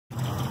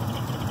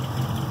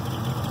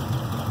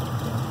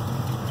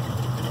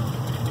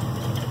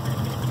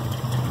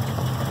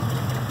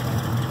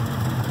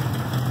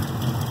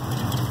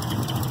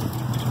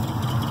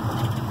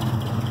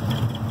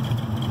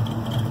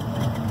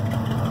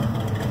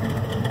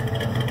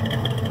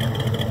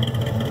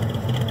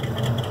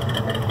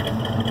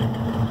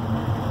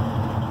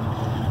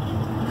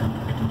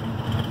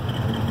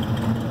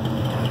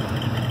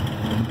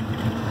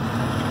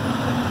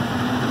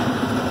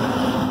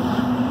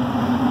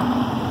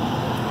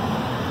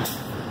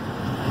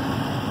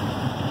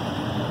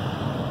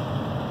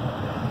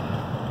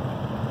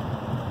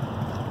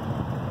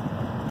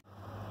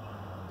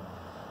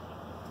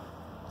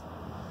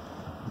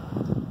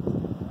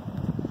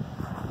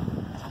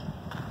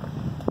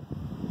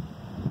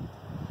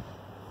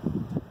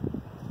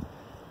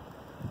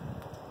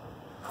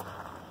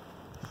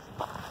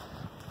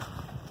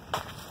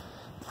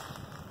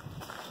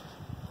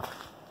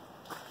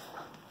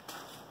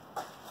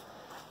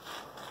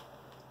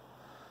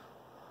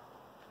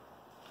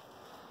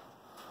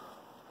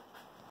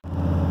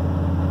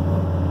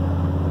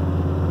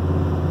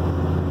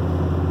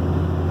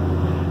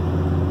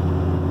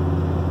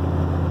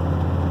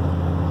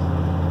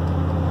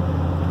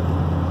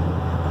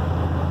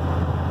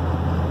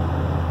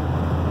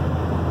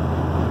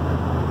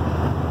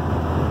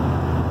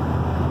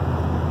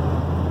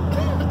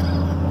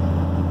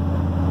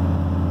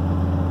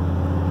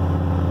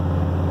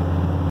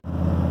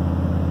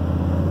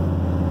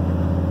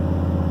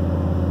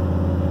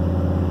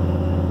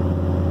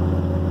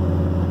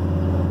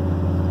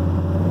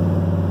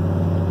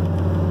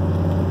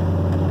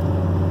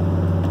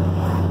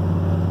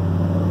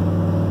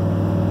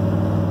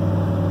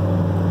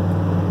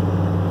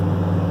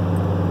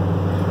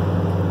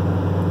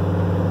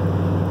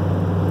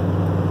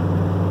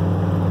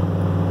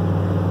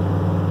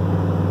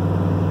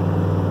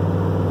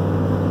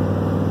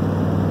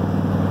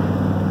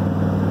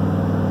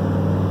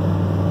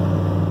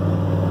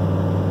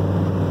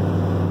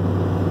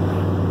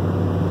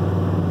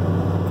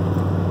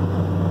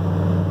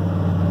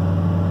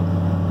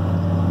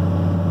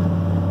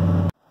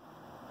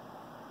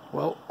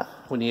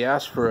when you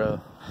ask for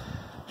a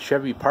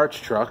Chevy parts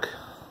truck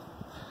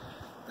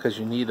because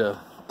you need a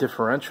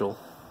differential,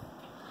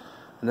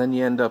 and then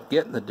you end up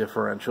getting the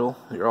differential,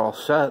 you're all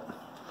set,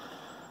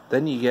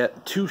 then you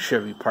get 2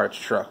 Chevy parts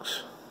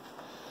trucks.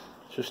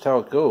 It's just how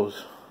it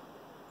goes.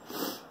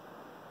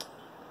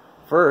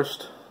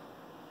 First,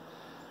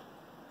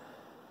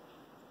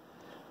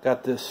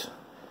 got this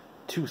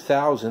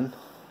 2000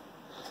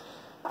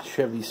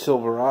 Chevy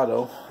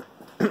Silverado.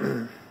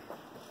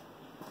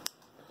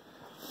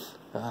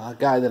 A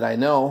guy that I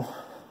know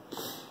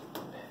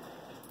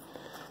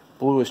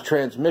blew his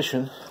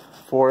transmission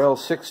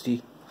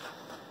 4L60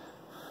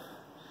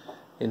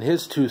 in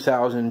his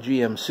 2000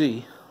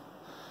 GMC,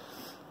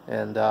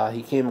 and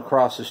he came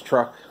across this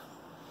truck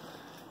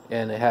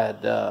and it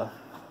had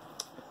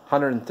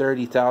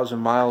 130,000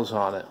 miles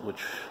on it,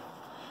 which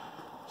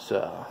is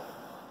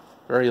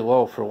very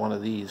low for one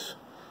of these,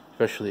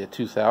 especially a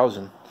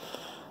 2000.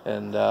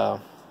 And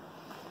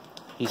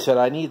he said,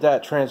 I need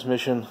that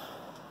transmission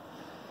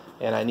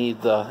and I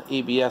need the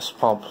ABS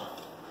pump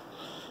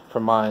for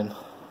mine.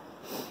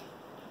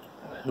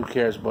 Who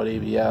cares about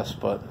ABS,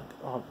 but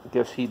I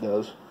guess he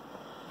does.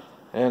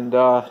 And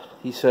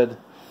he said,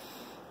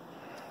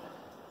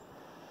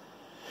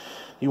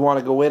 you want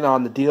to go in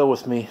on the deal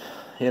with me,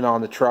 in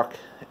on the truck,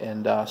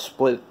 and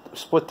split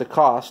the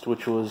cost,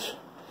 which was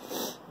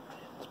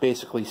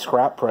basically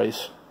scrap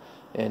price.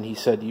 And he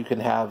said, you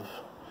can have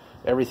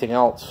everything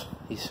else.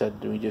 He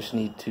said, we just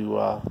need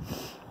to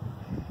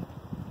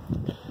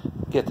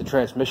get the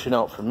transmission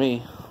out for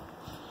me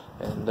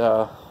and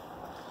the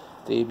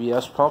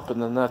ABS pump,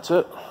 and then that's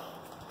it.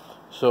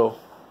 So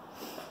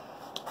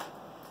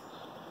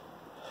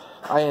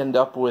I end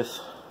up with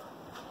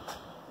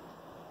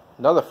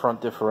another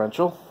front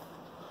differential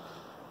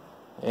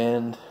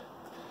and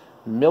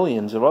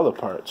millions of other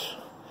parts,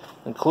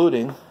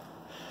 including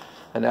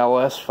an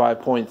LS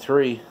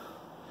 5.3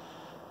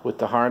 with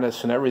the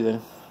harness and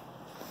everything.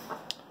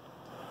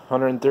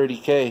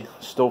 130K,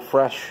 still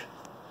fresh,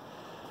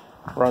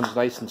 runs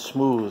nice and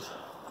smooth,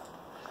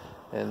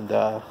 and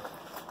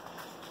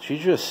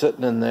she's just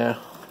sitting in there.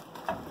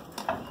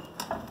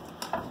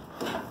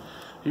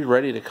 She's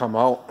ready to come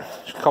out.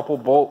 Just a couple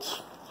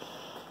bolts.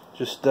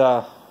 Just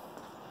took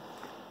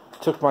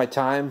my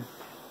time.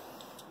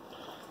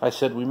 I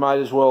said we might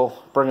as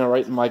well bring her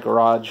right in my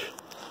garage,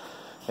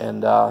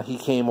 and he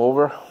came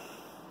over,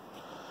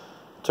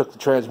 took the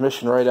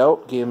transmission right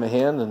out, gave him a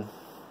hand, and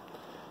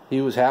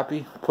he was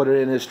happy. Put it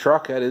in his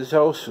truck at his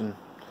house, and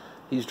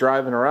he's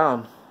driving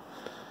around,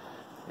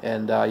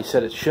 and he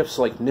said it shifts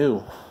like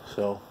new.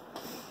 So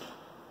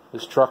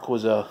this truck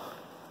was a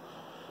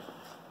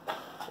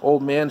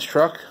old man's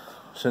truck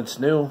since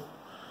new,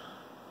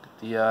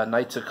 the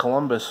Knights of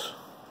Columbus.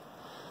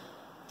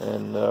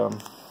 And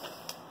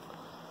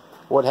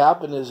what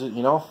happened is that,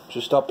 you know,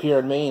 just up here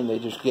in Maine, they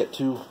just get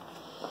too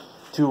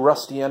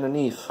rusty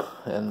underneath,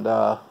 and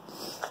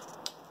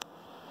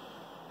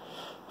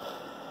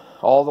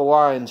all the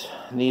lines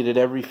needed,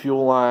 every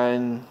fuel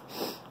line,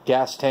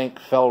 gas tank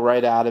fell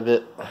right out of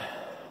it,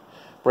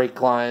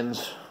 brake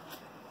lines.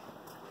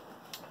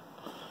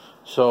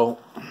 So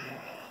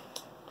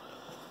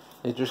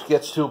it just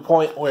gets to a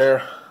point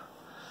where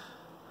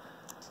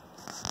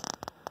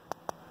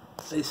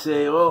they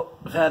say, well,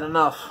 we've had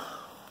enough.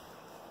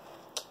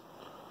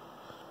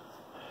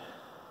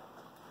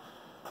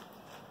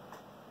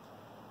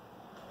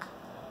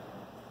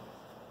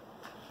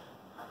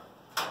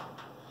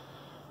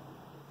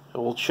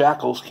 Old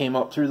shackles came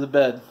up through the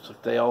bed,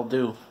 like they all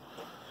do.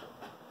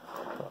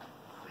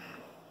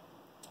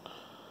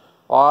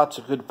 Lots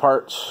of good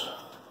parts.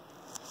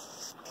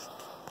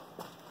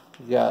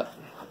 We got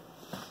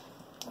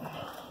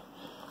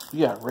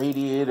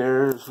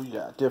radiators, we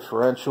got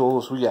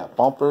differentials, we got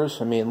bumpers.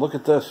 I mean, look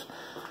at this.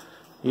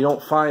 You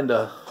don't find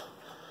a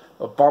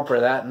bumper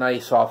that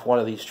nice off one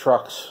of these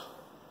trucks.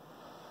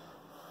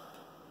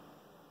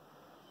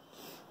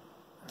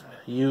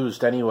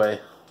 Used anyway.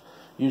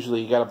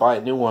 Usually you gotta buy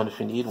a new one if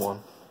you need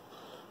one.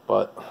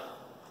 But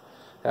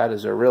that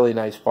is a really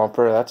nice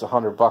bumper. That's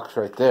 $100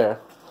 right there.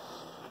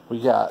 We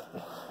got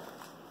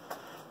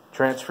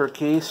transfer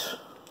case.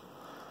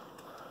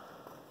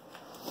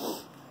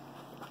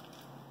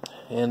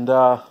 And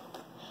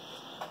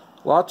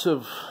lots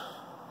of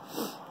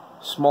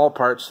small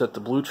parts that the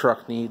blue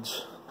truck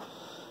needs.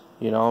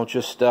 You know,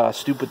 just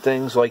stupid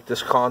things like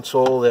this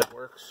console that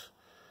works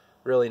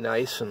really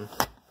nice, and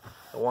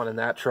the one in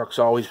that truck's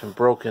always been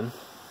broken.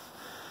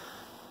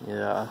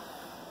 Yeah,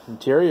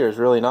 interior is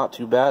really not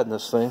too bad in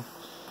this thing.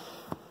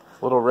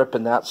 Little rip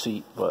in that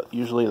seat, but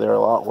usually they're a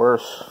lot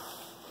worse.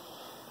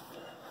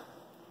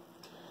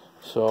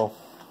 So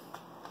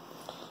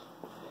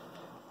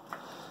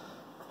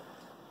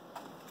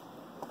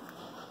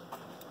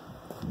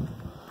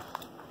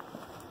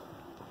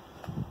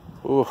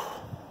oof.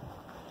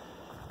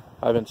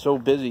 I've been so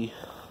busy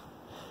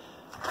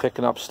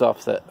picking up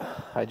stuff that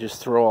I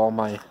just throw all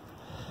my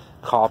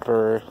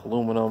copper,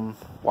 aluminum,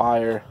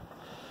 wire.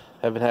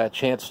 Haven't had a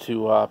chance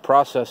to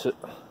process it,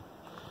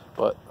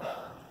 but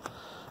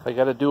I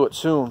gotta do it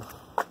soon.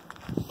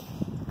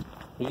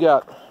 We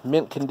got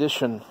mint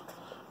condition,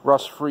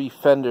 rust-free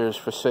fenders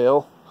for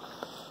sale.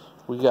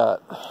 We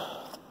got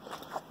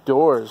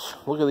doors.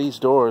 Look at these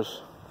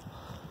doors.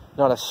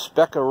 Not a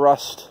speck of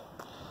rust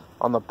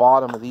on the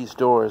bottom of these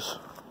doors.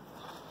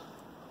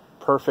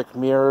 Perfect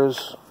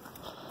mirrors.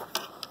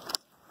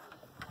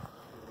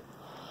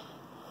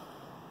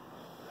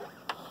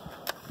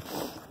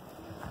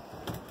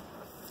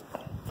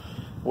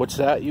 What's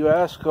that, you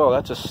ask? Oh,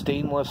 that's a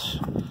stainless.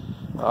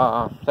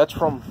 That's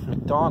from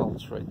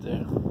McDonald's right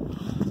there.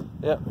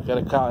 Yeah, I got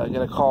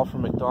a call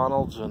from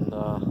McDonald's, and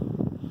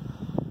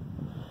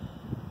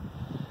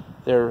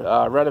they're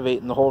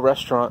renovating the whole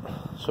restaurant.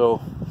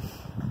 So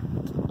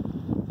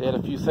they had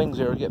a few things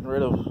they were getting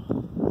rid of.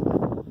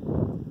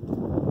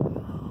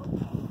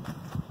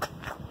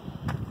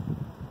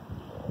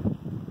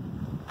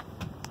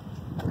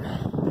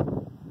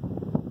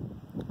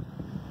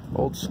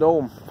 Old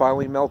snow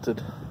finally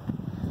melted.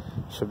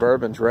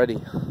 Suburban's ready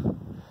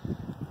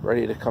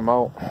to come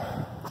out.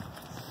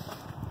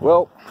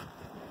 Well,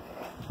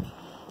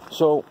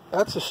 so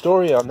that's the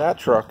story on that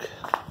truck,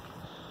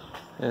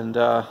 and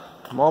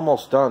I'm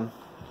almost done.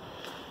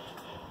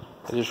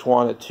 I just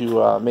wanted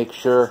to make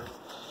sure.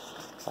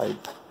 I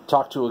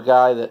talked to a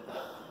guy that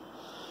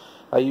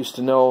I used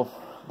to know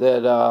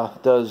that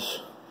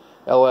does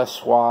LS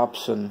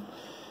swaps, and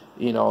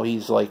you know,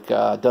 he's like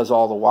does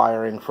all the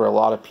wiring for a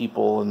lot of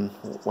people, and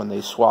when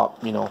they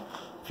swap, you know,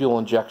 fuel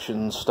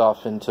injection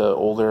stuff into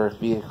older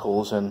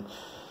vehicles. And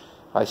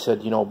I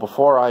said, you know,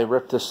 before I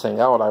rip this thing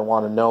out, I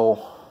want to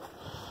know,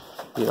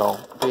 you know,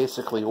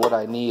 basically what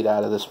I need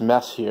out of this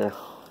mess here.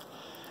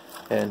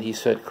 And he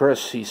said,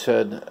 Chris, he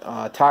said,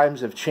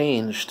 times have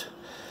changed,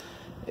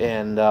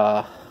 and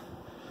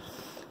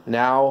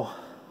now,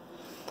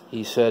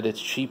 he said,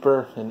 it's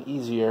cheaper and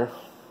easier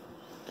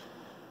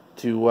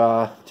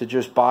to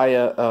just buy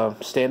a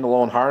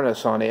standalone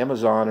harness on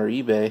Amazon or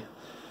eBay,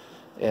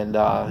 and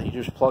you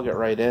just plug it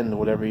right in,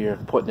 whatever you're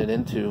putting it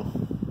into.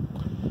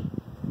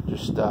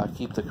 Just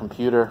keep the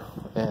computer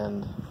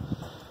and,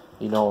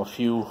 you know, a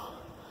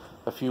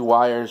few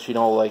wires, you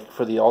know, like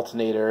for the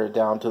alternator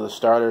down to the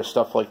starter,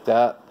 stuff like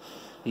that.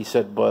 He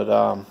said,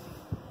 but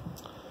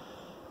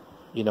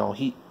you know,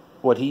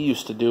 what he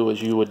used to do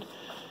is you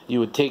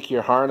would take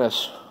your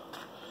harness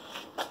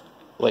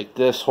like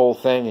this whole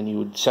thing, and you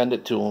would send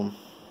it to him,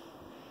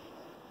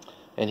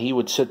 and he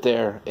would sit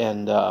there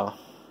and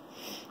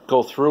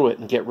go through it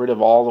and get rid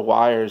of all the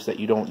wires that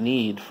you don't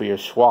need for your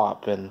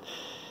swap, and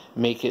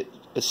make it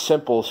as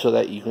simple so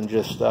that you can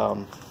just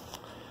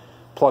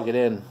plug it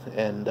in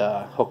and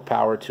hook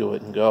power to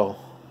it and go.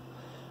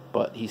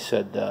 But he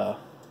said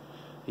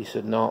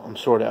no, I'm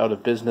sort of out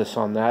of business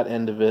on that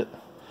end of it,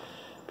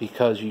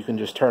 because you can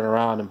just turn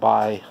around and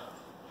buy.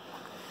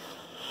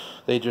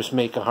 They just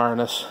make a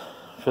harness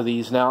for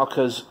these now,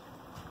 because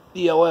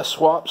the LS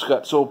swaps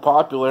got so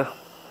popular.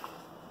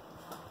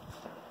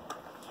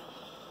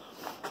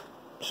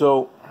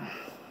 So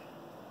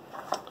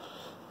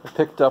I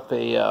picked up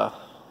a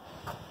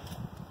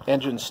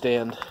engine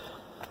stand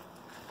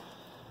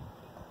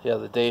the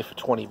other day for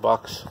 20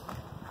 bucks.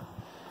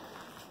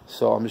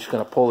 So I'm just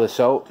going to pull this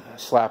out,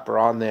 slap her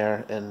on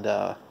there, and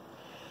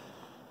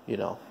you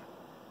know,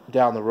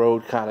 down the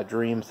road kind of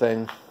dream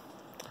thing,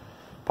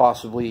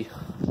 possibly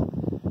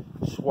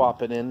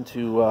swap it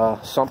into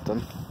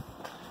something,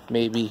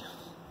 maybe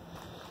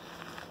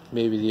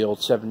the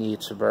old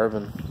 78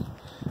 Suburban.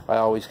 I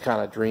always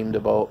kind of dreamed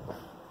about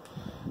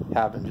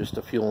having just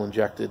a fuel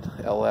injected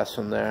LS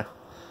in there.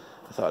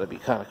 I thought it'd be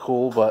kind of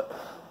cool, but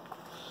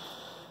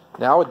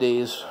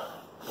nowadays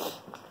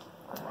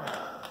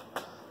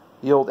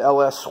the old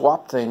LS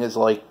swap thing is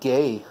like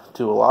gay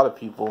to a lot of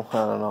people.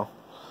 I don't know,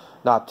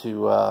 not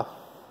to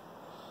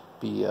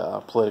be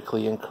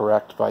politically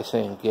incorrect by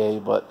saying gay,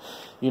 but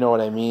you know what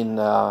I mean.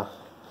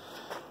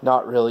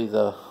 Not really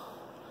the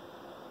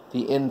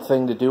in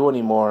thing to do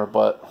anymore,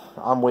 but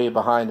I'm way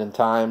behind in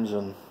times,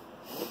 and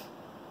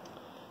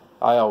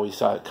I always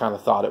kind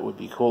of thought it would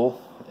be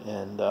cool,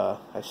 and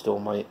I still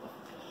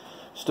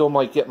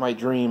might get my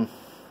dream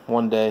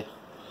one day,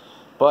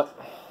 but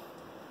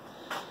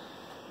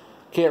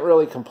can't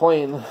really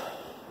complain.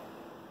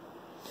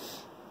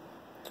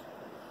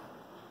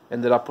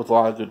 Ended up with a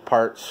lot of good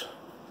parts,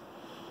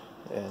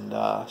 and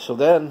so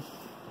then,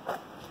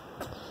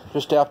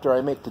 just after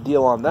I make the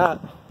deal on that,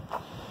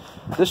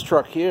 this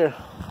truck here,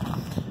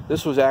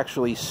 this was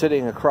actually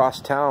sitting across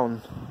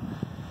town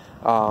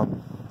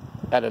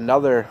at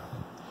another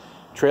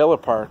trailer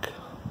park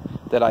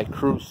that I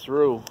cruised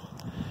through,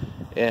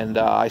 and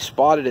I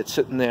spotted it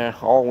sitting there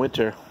all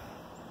winter.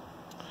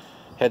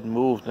 Hadn't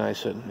moved, and I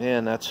said,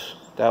 man,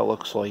 that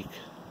looks like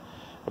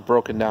a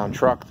broken down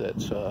truck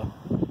that's a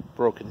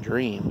broken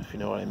dream, if you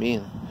know what I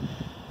mean.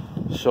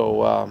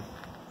 So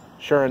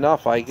sure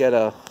enough, I get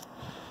a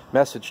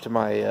message to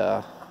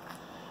my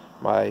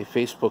my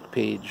Facebook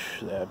page,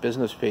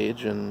 business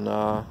page, and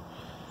the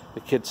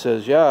kid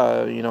says,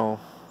 yeah, you know,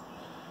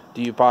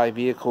 do you buy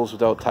vehicles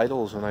without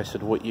titles? And I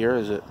said, what year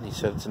is it? And he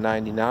said, it's a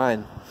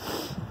 99.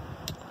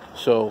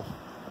 So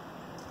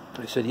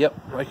I said, yep,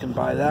 I can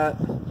buy that.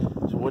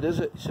 So what is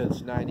it? He said,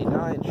 it's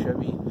 99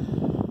 Chevy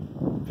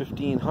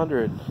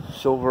 1500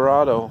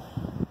 Silverado.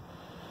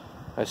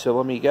 I said,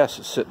 let me guess,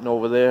 it's sitting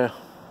over there.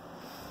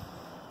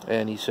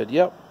 And he said,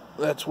 yep,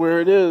 that's where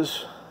it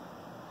is.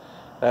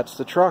 That's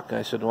the truck.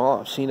 I said, well,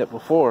 I've seen it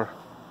before.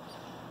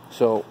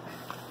 So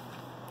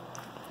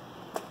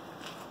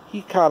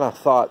he kind of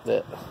thought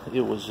that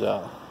it was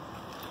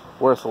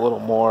worth a little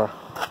more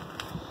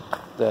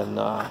than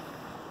I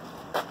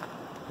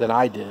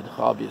did,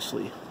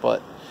 obviously.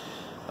 But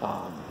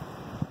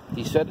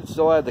he said it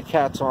still had the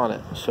cats on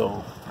it.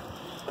 So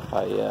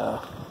I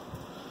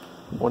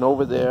went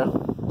over there,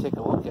 take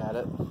a look at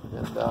it,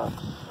 and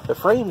the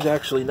frame's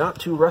actually not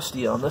too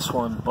rusty on this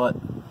one, but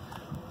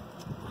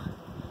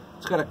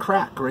it's got a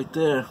crack right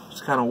there. It's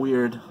kind of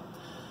weird.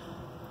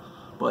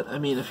 But I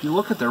mean, if you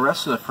look at the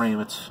rest of the frame,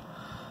 it's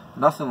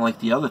nothing like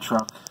the other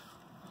truck.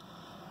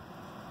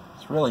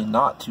 It's really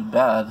not too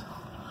bad,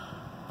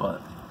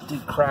 but it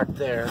did crack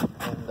there.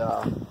 And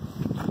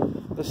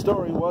the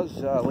story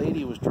was, a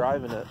lady was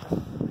driving it,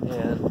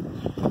 and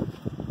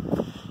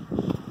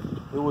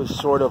it was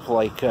sort of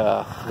like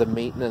the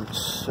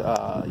maintenance,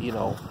 you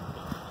know,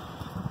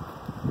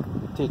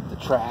 take the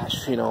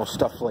trash, you know,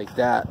 stuff like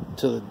that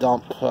to the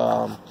dump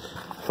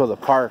for the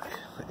park,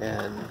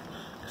 and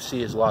see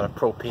there's a lot of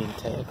propane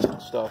tanks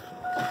and stuff.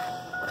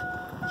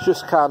 It's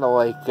just kind of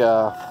like,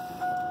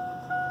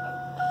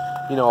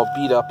 you know, a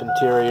beat up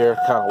interior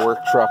kind of work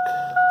truck.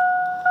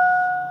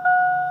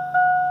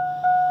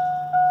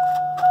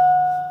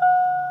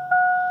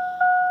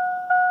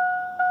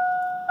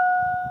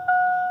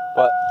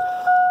 But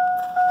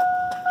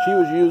she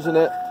was using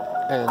it,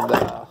 and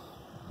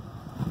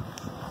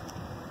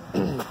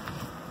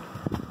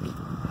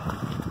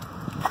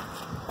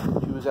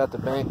she was at the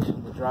bank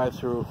in the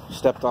drive-thru,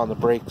 stepped on the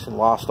brakes and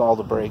lost all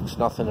the brakes,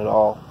 nothing at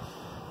all.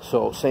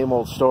 So same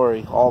old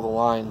story, all the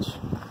lines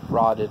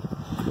rotted.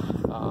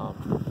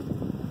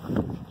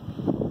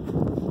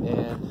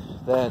 And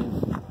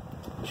then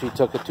she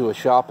took it to a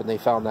shop and they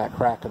found that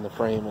crack in the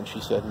frame, and she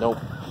said nope.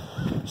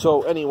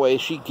 So anyway,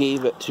 she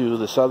gave it to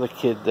this other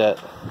kid that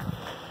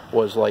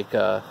was like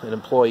an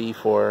employee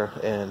for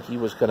her, and he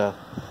was gonna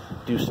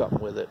do something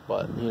with it,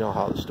 but you know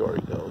how the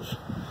story goes.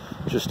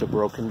 Just a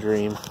broken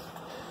dream.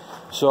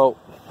 So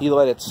he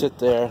let it sit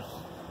there,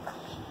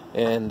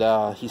 and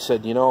he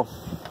said, you know,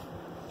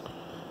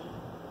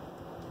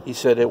 he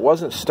said it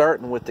wasn't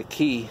starting with the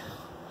key,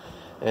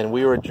 and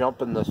we were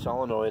jumping the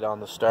solenoid on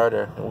the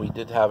starter, and we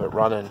did have it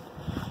running.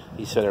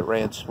 He said it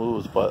ran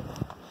smooth, but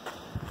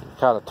he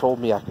kind of told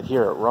me I could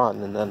hear it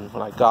run, and then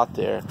when I got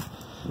there,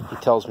 he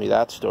tells me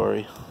that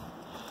story.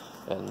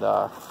 And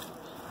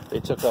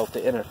they took out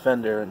the inner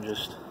fender and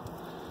just,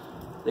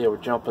 they were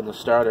jumping the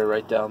starter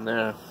right down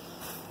there.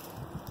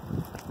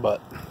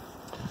 But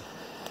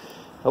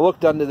I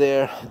looked under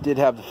there, did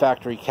have the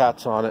factory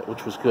cats on it,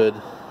 which was good.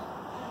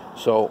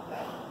 So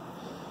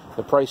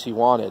the price he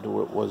wanted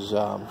was,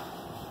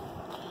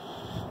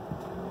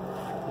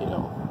 you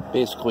know,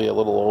 basically a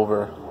little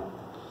over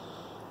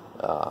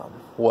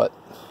what,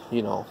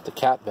 you know, the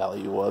cat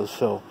value was.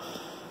 So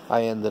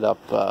I ended up,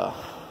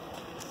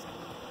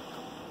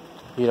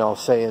 you know,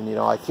 saying, you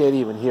know, I can't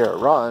even hear it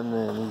run.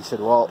 And he said,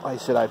 well, I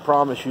said, I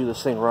promise you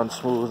this thing runs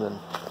smooth. And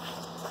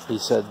he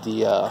said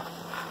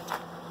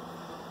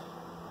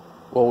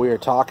while we were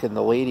talking,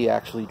 the lady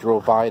actually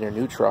drove by in her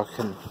new truck,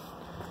 and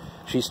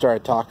she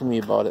started talking to me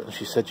about it, and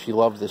she said she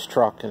loved this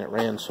truck and it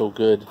ran so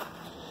good.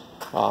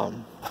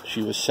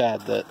 She was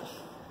sad that,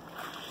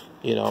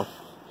 you know,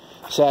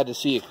 sad to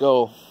see it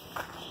go,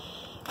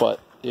 but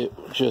it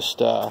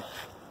just, you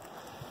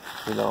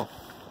know,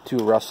 too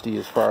rusty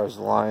as far as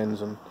the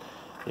lines and,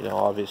 you know,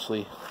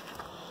 obviously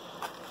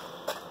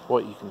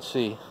what you can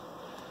see.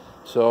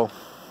 So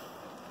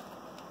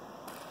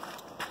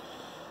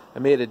I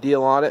made a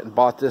deal on it and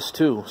bought this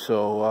too.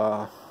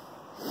 So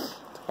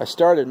I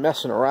started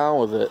messing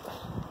around with it,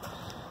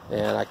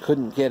 and I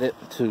couldn't get it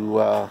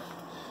to,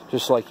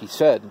 just like he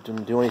said,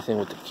 didn't do anything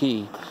with the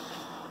key.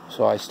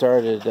 So I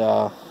started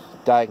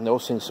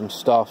diagnosing some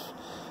stuff,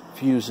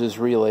 fuses,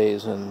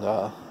 relays,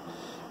 and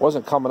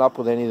wasn't coming up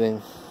with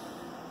anything.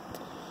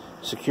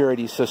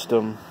 Security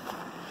system,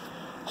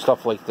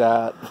 stuff like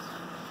that.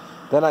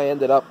 Then I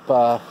ended up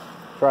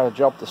trying to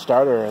jump the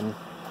starter, and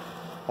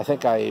I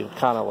think I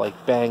kind of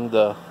like banged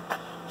the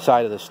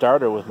side of the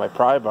starter with my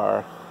pry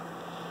bar,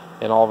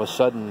 and all of a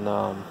sudden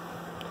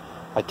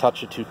I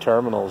touched the two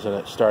terminals and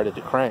it started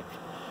to crank.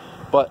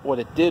 But what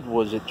it did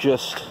was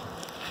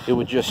it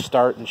would just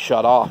start and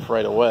shut off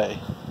right away.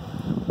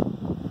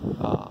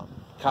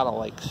 Kind of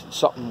like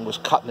something was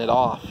cutting it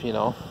off, you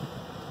know.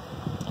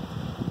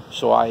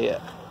 So I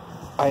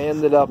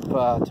ended up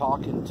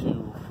talking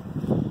to,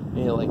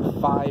 you know,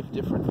 like 5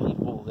 different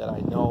people that I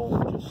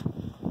know.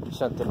 Just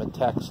sent them a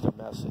text, a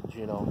message,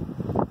 you know,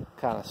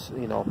 kind of,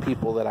 you know,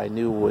 people that I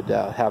knew would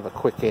have a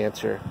quick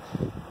answer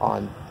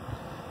on,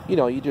 you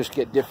know, you just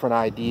get different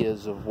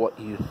ideas of what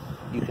you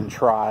can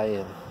try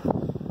and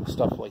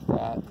stuff like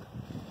that.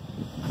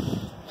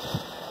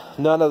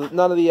 None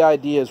of the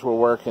ideas were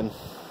working.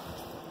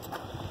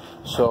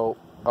 So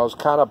I was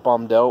kind of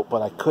bummed out,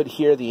 but I could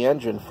hear the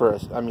engine for,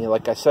 I mean,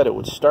 like I said, it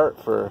would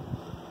start for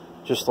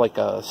just like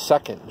a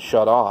second and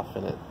shut off,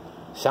 and it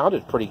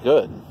sounded pretty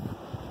good.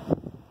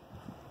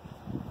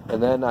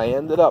 And then I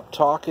ended up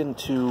talking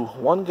to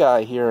one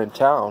guy here in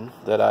town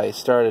that I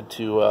started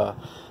to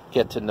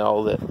get to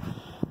know, that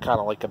kind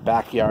of like a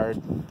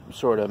backyard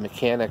sort of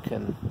mechanic,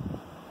 and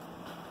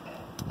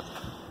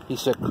he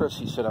said, Chris,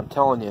 he said, I'm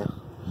telling you,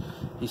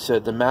 he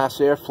said, the mass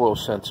airflow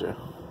sensor,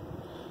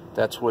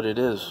 that's what it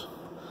is.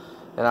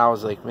 And I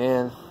was like,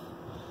 man,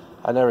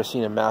 I've never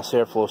seen a mass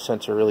airflow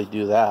sensor really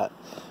do that.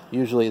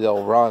 Usually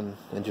they'll run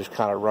and just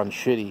kind of run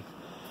shitty.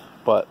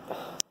 But,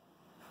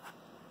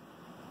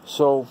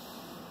 so,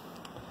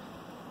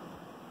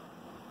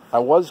 I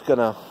was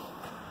gonna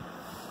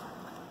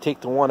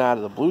take the one out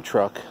of the blue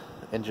truck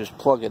and just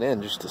plug it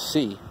in just to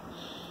see.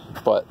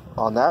 But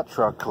on that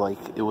truck, like,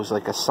 it was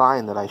like a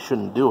sign that I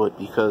shouldn't do it,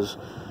 because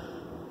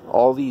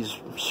all these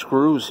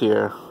screws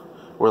here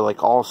were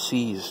like all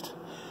seized.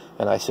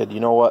 And I said, you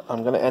know what,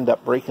 I'm going to end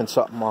up breaking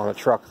something on a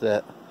truck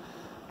that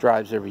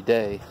drives every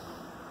day.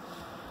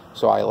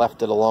 So I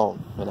left it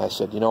alone. And I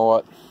said, you know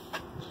what,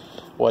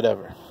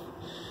 whatever.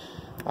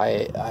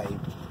 I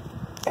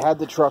had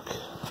the truck,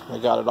 I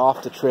got it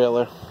off the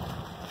trailer.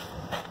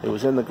 It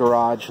was in the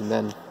garage, and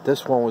then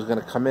this one was going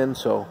to come in,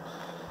 so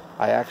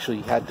I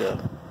actually had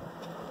to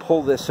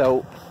pull this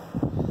out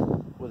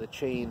with a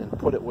chain and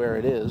put it where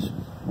it is.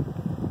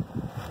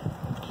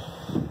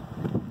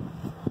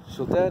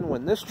 So then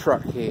when this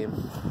truck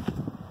came,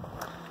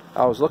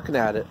 I was looking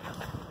at it,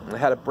 and it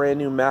had a brand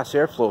new mass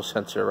airflow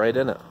sensor right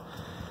in it,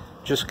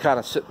 just kind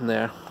of sitting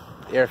there.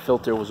 The air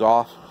filter was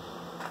off,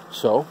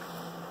 so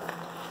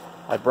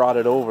I brought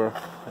it over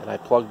and I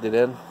plugged it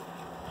in,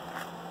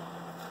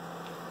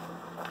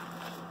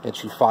 and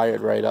she fired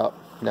right up.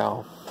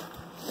 Now,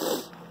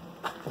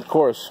 of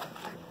course,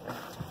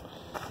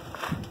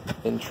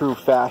 in true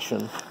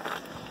fashion,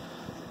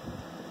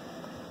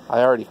 I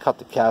already cut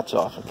the cats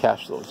off and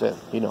cashed those in.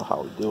 You know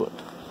how we do it.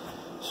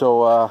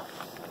 So,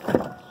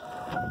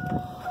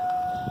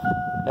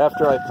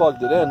 after I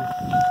plugged it in,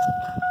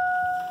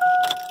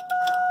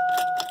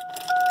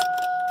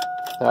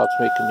 now it's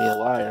making me a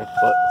liar,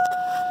 but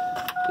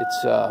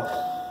it's,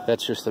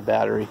 that's just the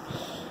battery.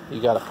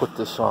 You gotta put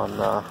this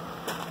on,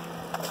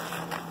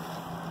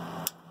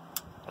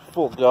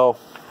 full go,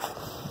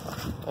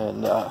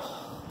 and,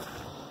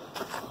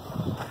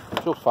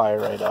 she'll fire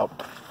right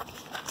up.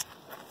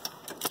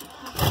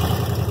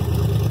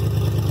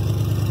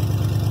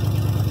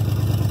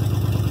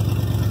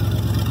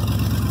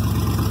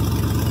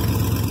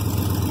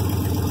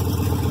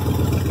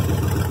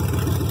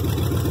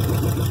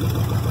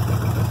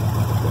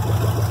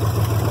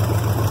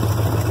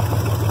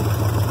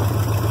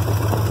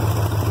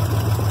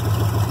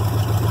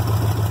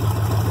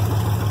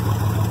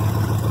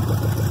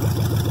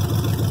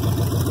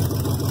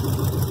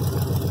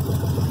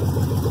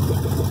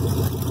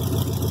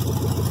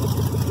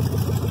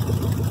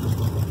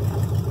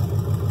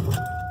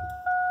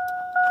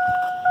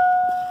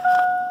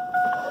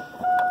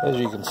 As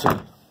you can see,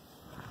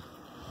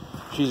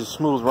 she's a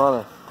smooth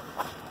runner.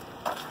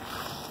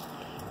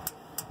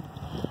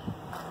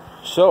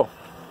 So,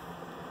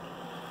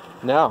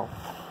 now,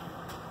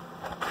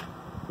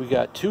 we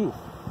got two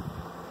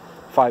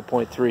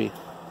 5.3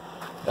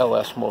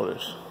 LS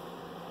motors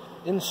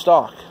in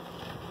stock.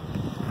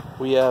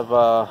 We have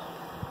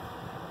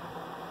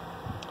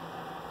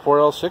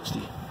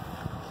 4L60.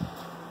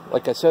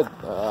 Like I said,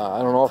 I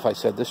don't know if I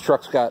said, this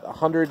truck's got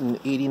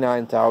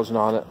 189,000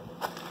 on it,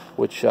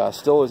 which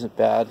still isn't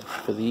bad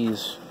for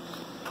these.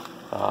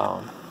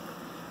 The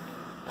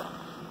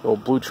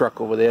old blue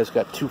truck over there's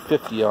got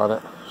 250 on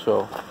it,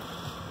 so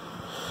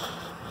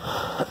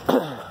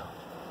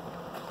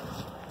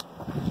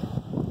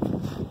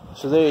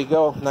so there you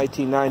go.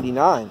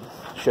 1999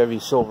 Chevy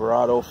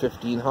Silverado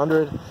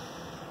 1500,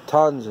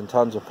 tons and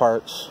tons of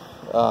parts.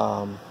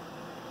 I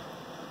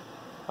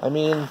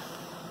mean,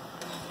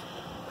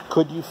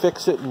 could you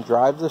fix it and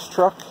drive this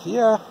truck?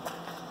 Yeah.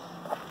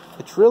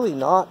 It's really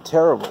not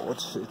terrible.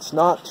 It's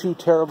not too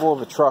terrible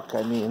of a truck.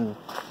 I mean,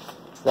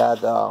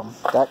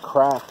 that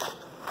crack,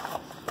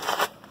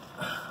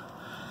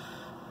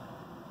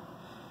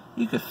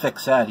 you could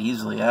fix that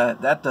easily.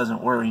 That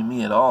doesn't worry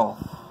me at all.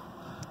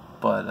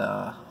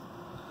 But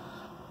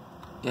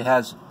it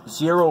has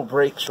zero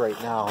brakes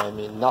right now. I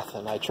mean,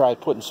 nothing. I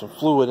tried putting some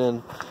fluid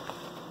in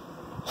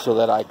so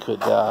that I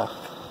could,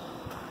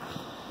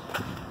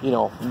 you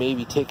know,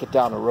 maybe take it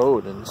down the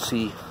road and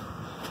see,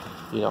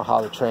 you know,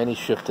 how the tranny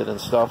shifted and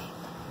stuff.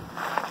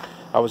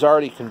 I was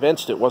already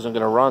convinced it wasn't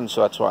going to run,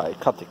 so that's why I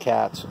cut the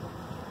cats.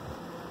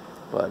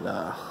 But,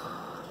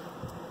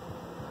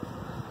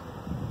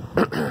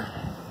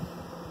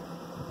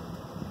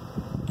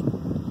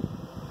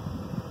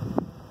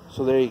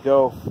 so there you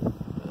go.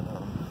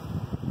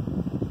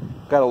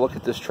 Got to look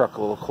at this truck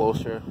a little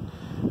closer.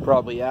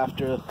 Probably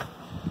after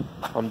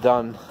I'm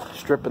done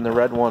stripping the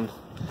red one,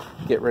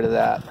 get rid of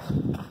that.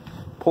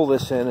 Pull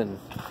this in and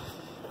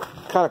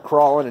kind of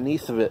crawl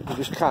underneath of it and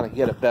just kind of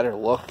get a better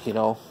look, you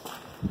know.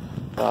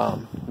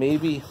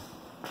 maybe.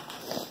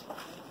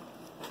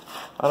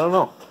 I don't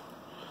know.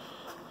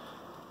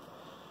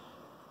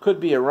 Could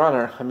be a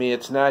runner. I mean,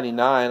 it's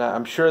 99.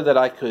 I'm sure that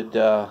I could,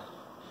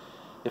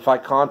 if I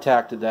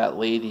contacted that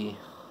lady,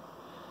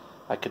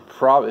 I could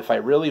probably, if I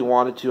really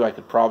wanted to, I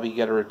could probably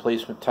get a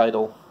replacement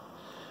title.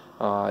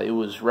 It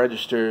was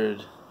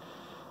registered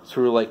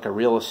through like a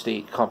real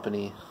estate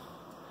company.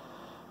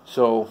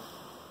 So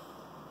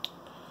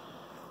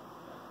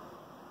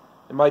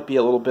it might be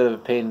a little bit of a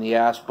pain in the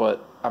ass,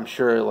 but I'm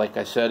sure, like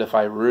I said, if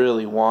I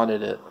really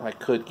wanted it, I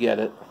could get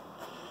it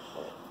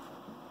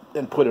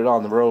and put it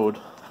on the road.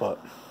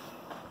 But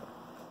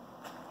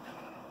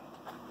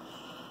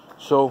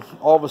so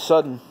all of a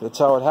sudden, that's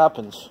how it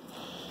happens.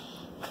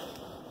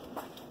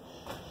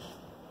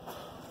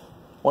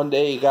 One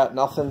day you got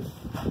nothing.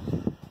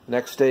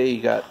 Next day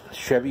you got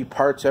Chevy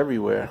parts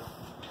everywhere.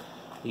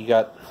 You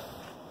got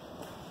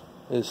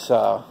this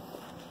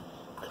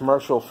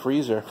commercial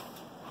freezer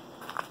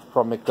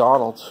from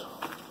McDonald's.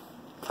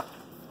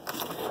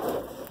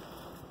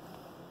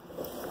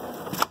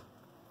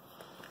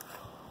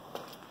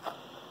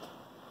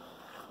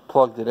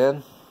 Plugged it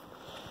in,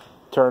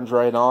 turns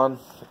right on.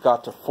 It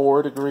got to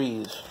 4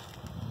 degrees.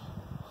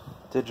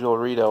 Digital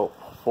readout,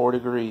 4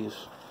 degrees.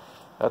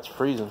 That's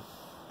freezing.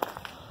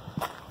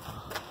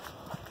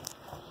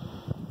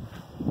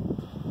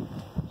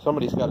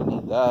 Somebody's got to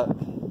need that.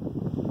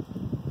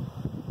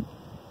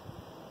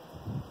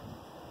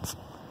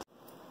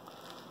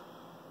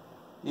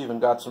 Even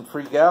got some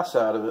free gas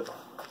out of it.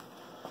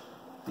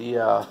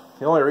 The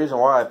only reason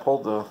why I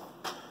pulled the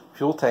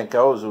fuel tank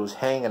out is it was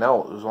hanging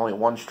out. There was only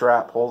one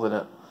strap holding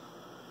it.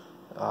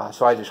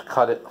 So I just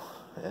cut it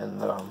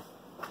and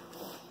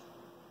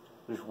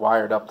just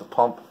wired up the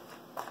pump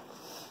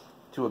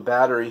to a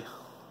battery.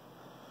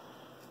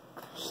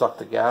 Sucked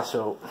the gas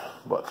out.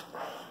 But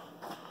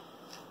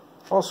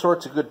all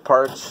sorts of good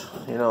parts,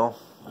 you know.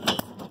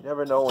 You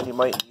never know when you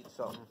might need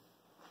something.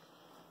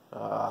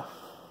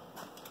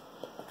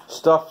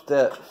 Stuff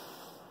that,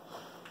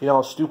 you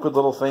know, stupid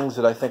little things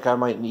that I think I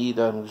might need.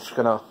 I'm just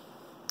gonna,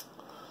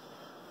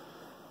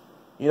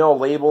 you know,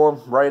 label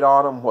them, write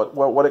on them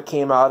what it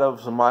came out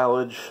of, the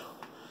mileage,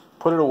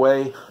 put it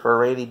away for a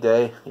rainy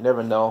day. You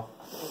never know.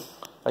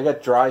 I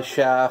got dry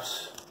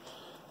shafts,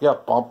 we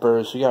got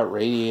bumpers, we got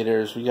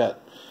radiators, we got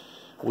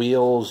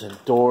wheels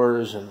and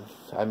doors, and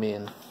I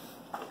mean,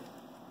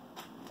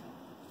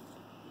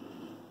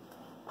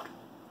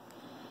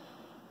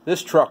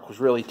 this truck was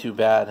really too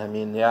bad. I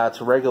mean, yeah,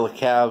 it's a regular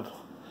cab,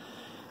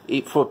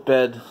 8-foot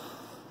bed,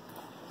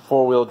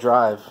 4-wheel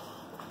drive.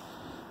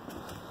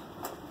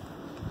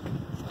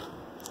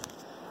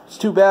 It's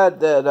too bad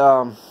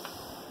that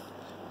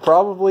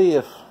probably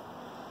if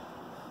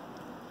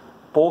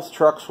both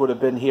trucks would have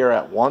been here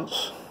at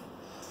once,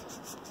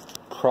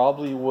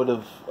 probably would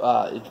have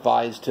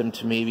advised him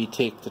to maybe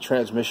take the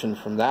transmission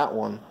from that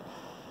one.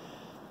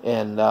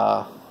 And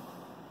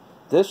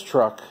this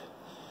truck,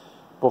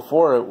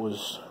 before it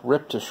was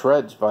ripped to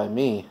shreds by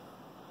me,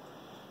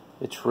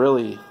 it's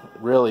really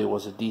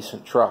was a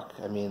decent truck.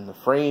 I mean, the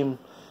frame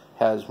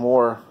has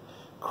more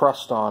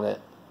crust on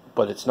it,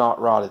 but it's not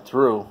rotted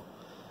through.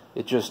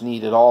 It just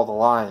needed all the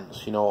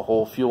lines, you know, a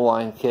whole fuel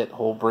line kit,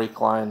 whole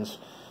brake lines,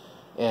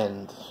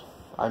 and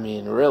I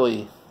mean,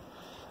 really,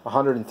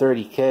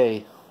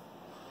 130K.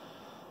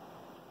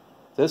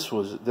 This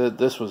was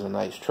a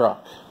nice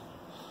truck,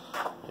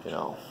 you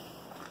know.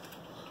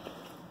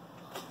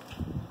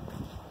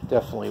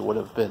 Definitely would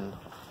have been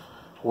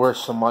worth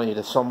some money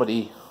to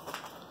somebody,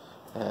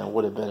 and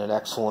would have been an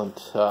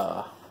excellent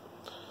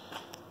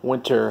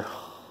winter,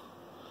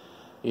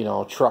 you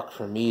know, truck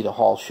for me to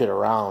haul shit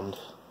around.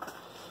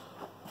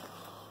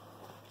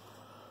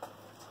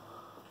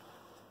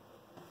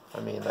 I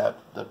mean,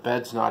 the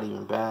bed's not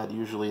even bad.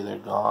 Usually they're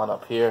gone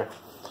up here.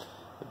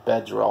 The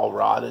beds are all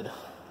rotted.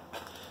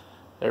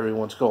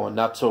 Everyone's going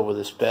nuts over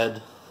this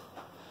bed,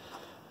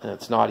 and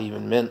it's not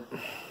even mint.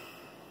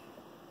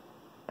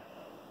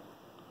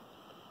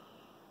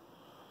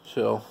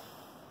 So,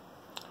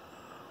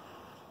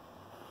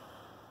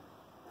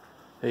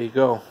 there you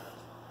go.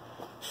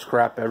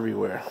 Scrap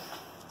everywhere.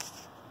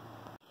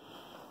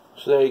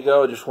 So there you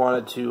go. Just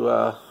wanted to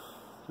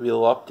give you a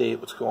little update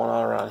what's going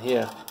on around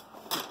here.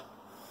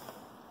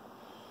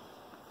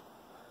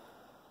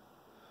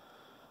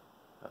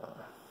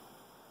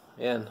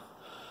 And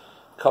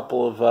a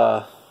couple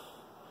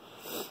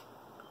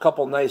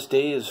nice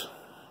days,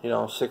 you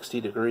know,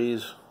 60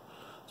 degrees.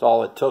 That's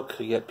all it took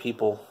to get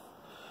people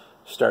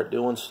start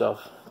doing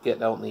stuff,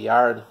 getting out in the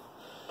yard,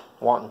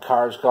 wanting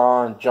cars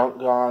gone, junk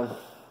gone.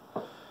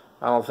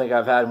 I don't think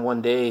I've had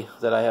one day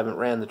that I haven't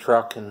ran the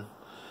truck and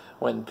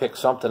went and picked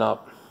something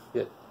up.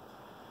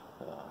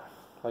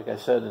 Like I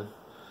said,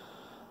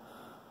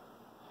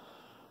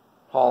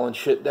 hauling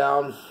shit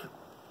down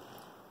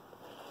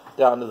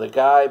to the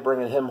guy,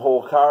 bringing him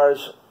whole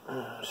cars,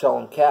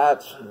 selling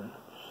cats, and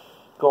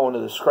going to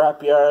the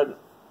scrap yard,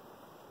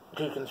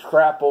 taking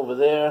scrap over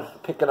there,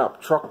 picking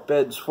up truck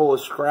beds full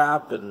of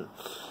scrap and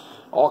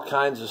all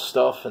kinds of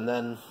stuff, and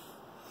then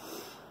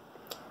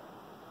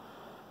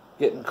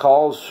getting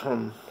calls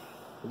from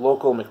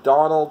local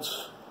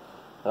McDonald's.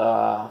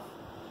 Got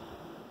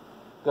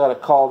a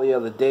call the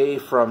other day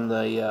from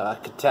the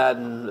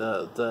Katahdin,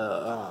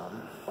 the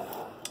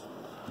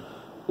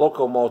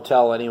local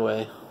motel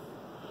anyway,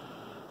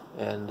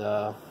 and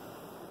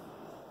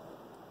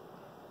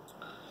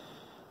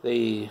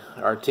they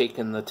are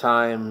taking the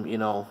time. You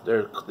know,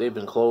 they've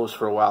been closed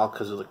for a while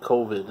because of the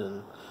COVID,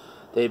 and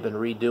they've been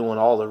redoing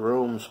all the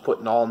rooms,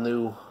 putting all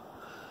new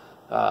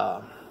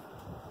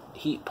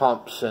heat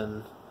pumps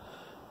and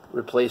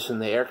replacing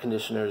the air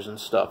conditioners and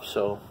stuff.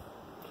 So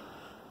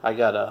I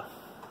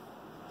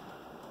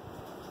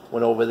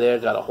went over there,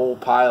 got a whole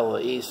pile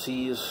of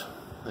ACs,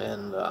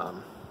 and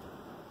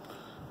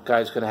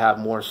guy's gonna have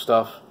more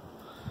stuff.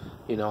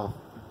 You know,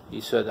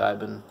 he said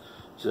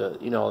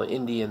you know, the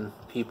Indian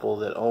people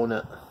that own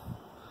it,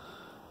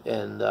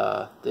 and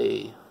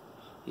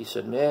he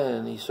said,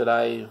 man, he said,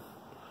 I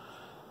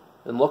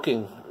been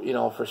looking, you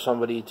know, for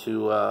somebody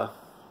to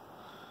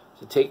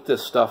take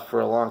this stuff for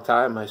a long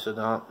time. I said,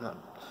 no,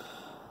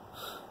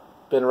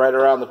 been right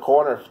around the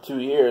corner for 2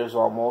 years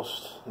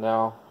almost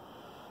now,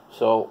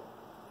 so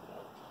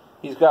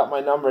he's got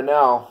my number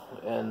now,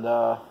 and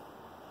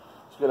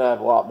he's gonna have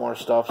a lot more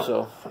stuff.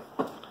 So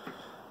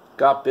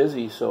got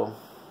busy. So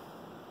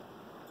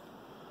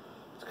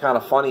it's kind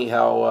of funny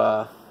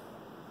how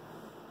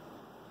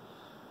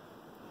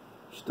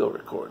still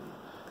recording.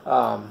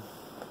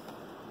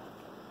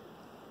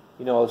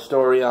 You know, the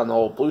story on the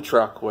old blue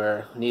truck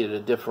where I needed a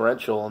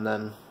differential, and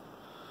then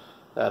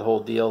that whole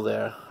deal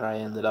there. I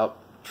ended up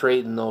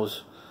trading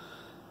those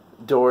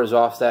doors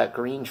off that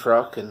green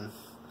truck, and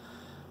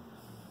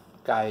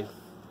guy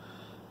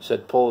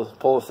said pull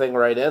the thing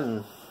right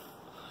in,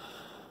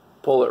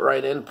 pull it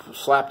right in,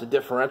 slap the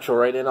differential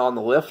right in on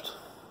the lift,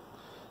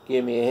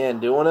 gave me a hand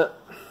doing it,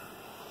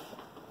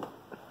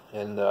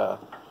 and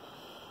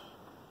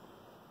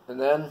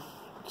then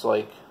it's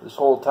like this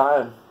whole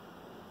time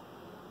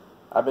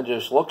I've been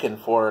just looking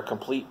for a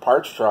complete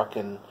parts truck,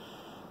 and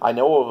I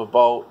know of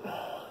about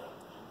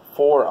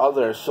 4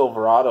 other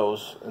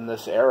Silverados in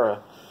this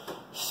era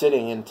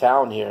sitting in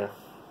town here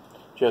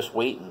just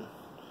waiting.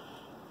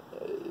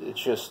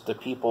 It's just the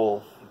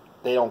people,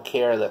 they don't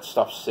care that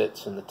stuff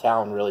sits, and the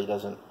town really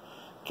doesn't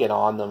get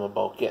on them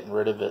about getting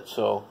rid of it.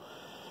 So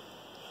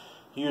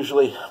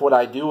usually what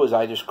I do is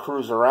I just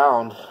cruise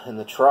around in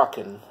the truck,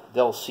 and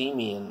they'll see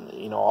me, and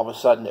you know, all of a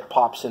sudden it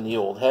pops in the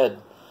old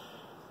head,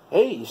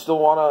 hey, you still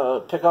want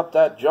to pick up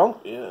that junk?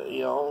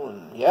 You know,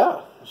 and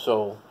yeah.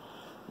 So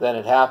then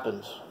it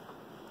happens.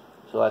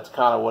 So that's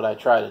kind of what I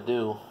try to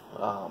do.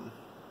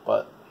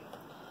 But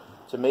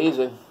it's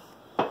amazing.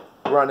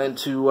 Run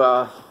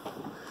into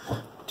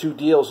 2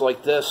 deals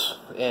like this,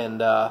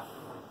 and I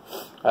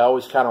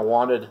always kind of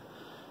wanted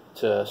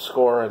to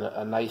score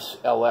a nice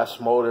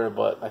LS motor,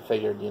 but I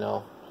figured, you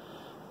know,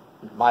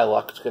 my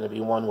luck, it's going to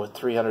be one with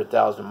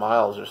 300,000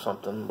 miles or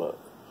something, but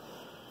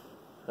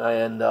I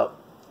end up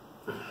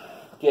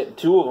getting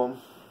 2 of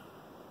them.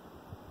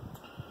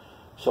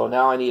 So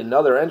now I need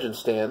another engine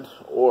stand,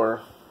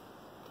 or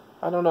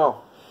I don't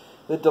know.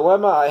 The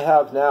dilemma I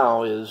have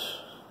now is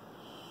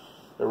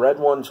the red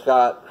one's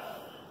got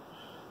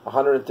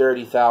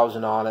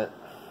 130,000 on it.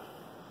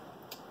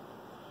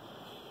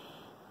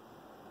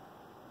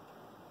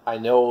 I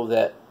know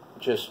that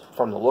just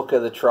from the look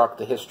of the truck,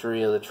 the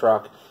history of the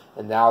truck,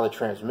 and now the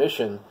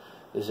transmission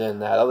is in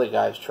that other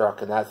guy's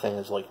truck, and that thing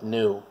is like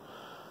new.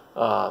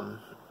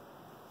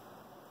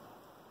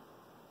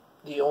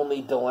 The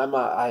only dilemma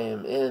I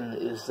am in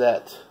is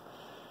that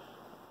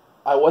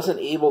I wasn't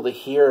able to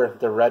hear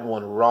the red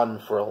one run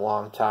for a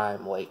long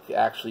time, like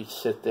actually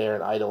sit there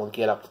and idle and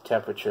get up to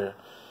temperature,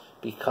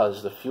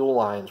 because the fuel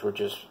lines were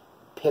just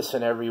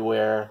pissing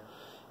everywhere,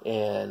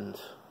 and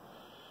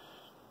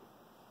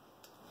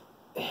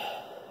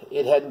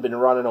it hadn't been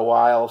running a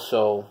while,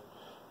 so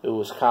it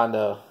was kind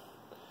of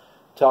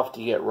tough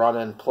to get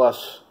running.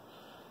 Plus,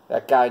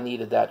 that guy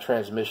needed that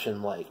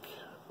transmission like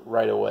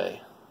right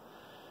away.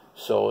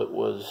 So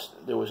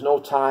there was no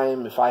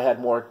time. If I had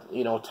more,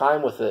 you know,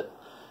 time with it,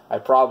 I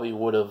probably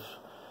would have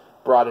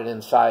brought it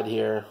inside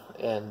here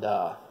and,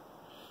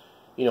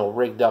 you know,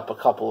 rigged up a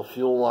couple of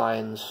fuel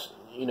lines,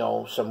 you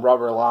know, some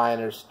rubber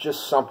liners,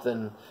 just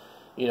something,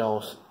 you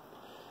know,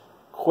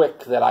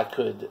 quick that I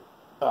could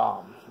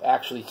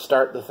actually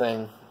start the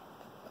thing,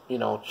 you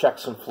know, check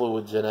some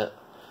fluids in it,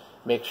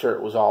 make sure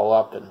it was all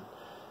up, and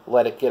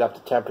let it get up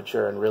to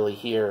temperature and really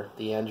hear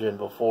the engine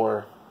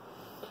before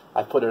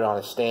I put it on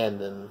a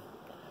stand and,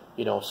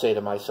 you know, say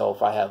to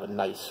myself, I have a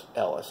nice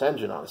LS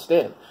engine on a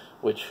stand,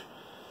 which,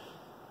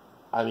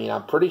 I mean,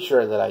 I'm pretty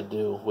sure that I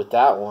do with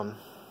that one,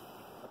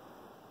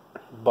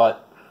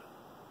 but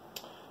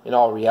in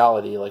all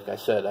reality, like I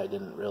said, I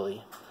didn't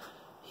really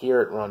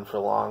hear it run for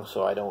long,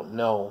 so I don't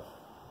know.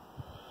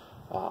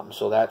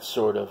 So that's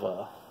sort of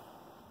a,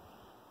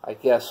 I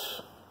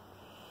guess,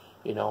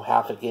 you know,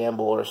 half a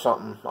gamble or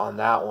something on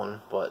that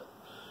one. But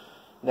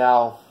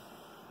now,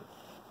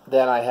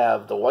 then I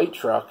have the white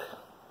truck,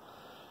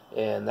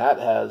 and that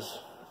has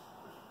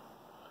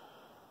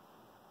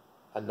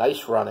a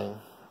nice running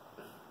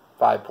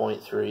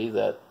 5.3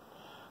 that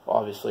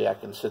obviously I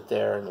can sit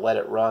there and let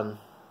it run.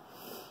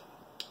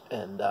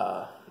 And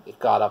it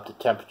got up to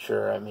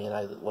temperature. I mean,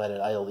 I let it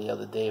idle the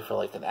other day for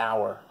like an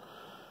hour.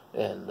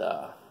 And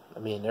I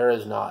mean,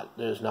 there's not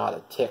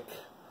a tick.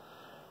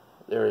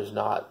 There is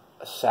not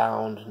a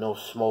sound, no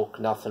smoke,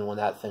 nothing when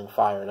that thing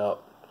fired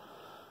up.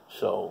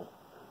 So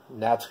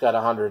that's got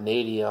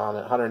 180 on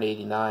it,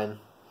 189.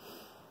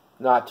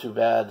 Not too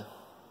bad.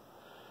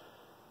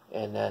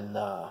 And then,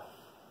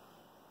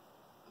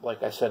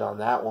 like I said on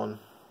that one,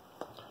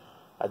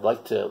 I'd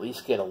like to at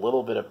least get a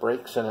little bit of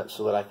brakes in it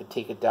so that I could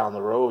take it down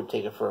the road,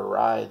 take it for a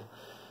ride,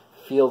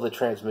 feel the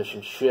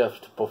transmission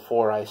shift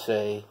before I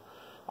say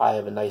I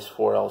have a nice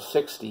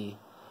 4L60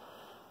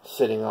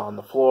 sitting on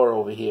the floor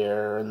over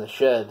here in the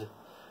shed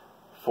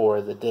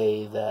for the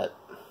day that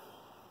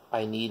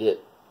I need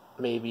it,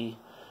 maybe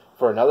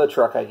for another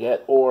truck I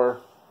get,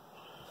 or,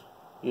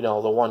 you know,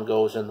 the one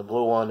goes in the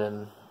blue one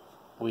and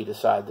we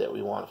decide that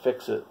we want to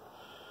fix it.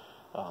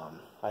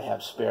 I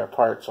have spare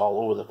parts all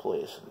over the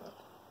place.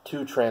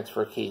 2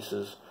 transfer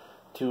cases,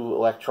 2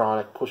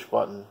 electronic push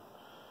button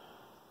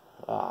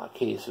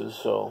cases,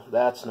 so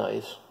that's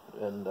nice.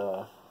 And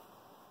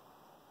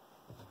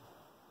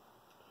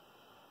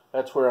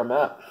that's where I'm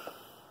at.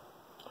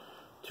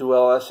 2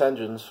 LS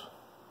engines.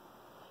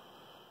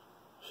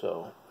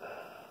 So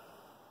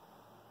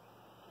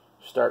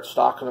start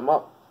stocking them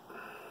up.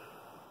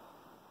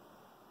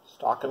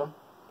 Stocking them.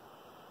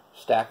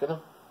 Stacking them.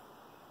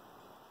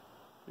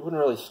 You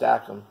wouldn't really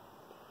stack them,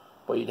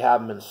 but you'd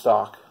have them in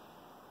stock.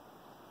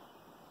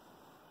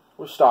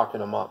 We're stocking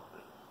them up.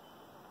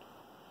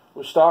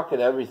 We're stocking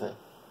everything.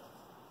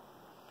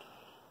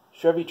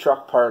 Chevy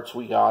truck parts,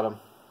 we got them.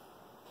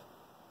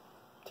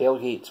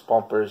 Tailgates,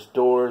 bumpers,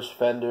 doors,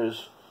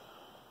 fenders.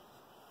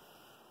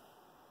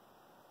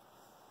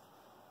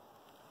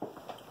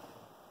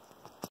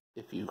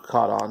 If you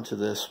caught on to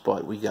this,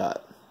 but we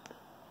got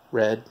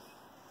red,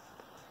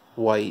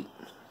 white,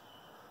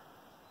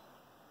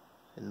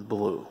 and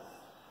blue.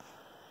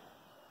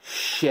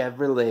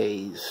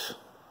 Chevrolets.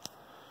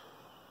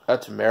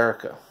 That's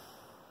America.